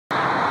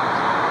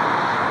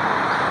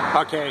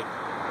Okay,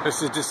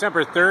 this is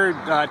December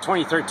 3rd,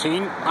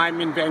 2013.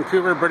 I'm in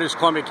Vancouver, British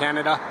Columbia,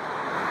 Canada.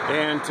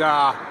 And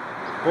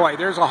boy,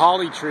 there's a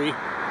holly tree.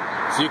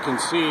 As you can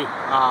see,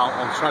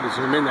 I'll try to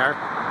zoom in there.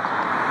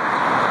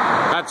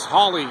 That's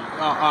holly,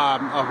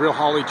 a real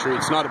holly tree.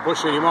 It's not a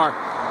bush anymore.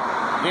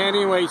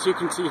 Anyways, you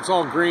can see it's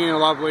all green and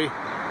lovely.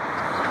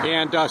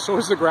 And so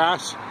is the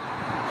grass.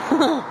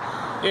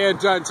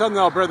 And in Southern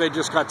Alberta, they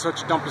just got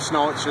such a dump of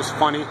snow, it's just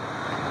funny.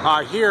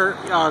 Here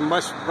on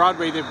West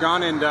Broadway, they've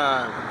gone and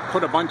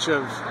put a bunch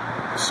of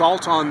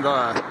salt on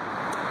the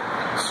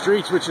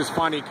streets, which is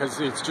funny because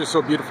it's just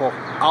so beautiful.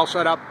 I'll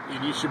shut up,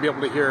 and you should be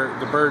able to hear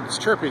the birds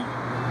chirping.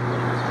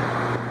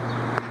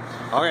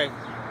 Okay,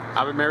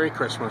 have a Merry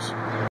Christmas.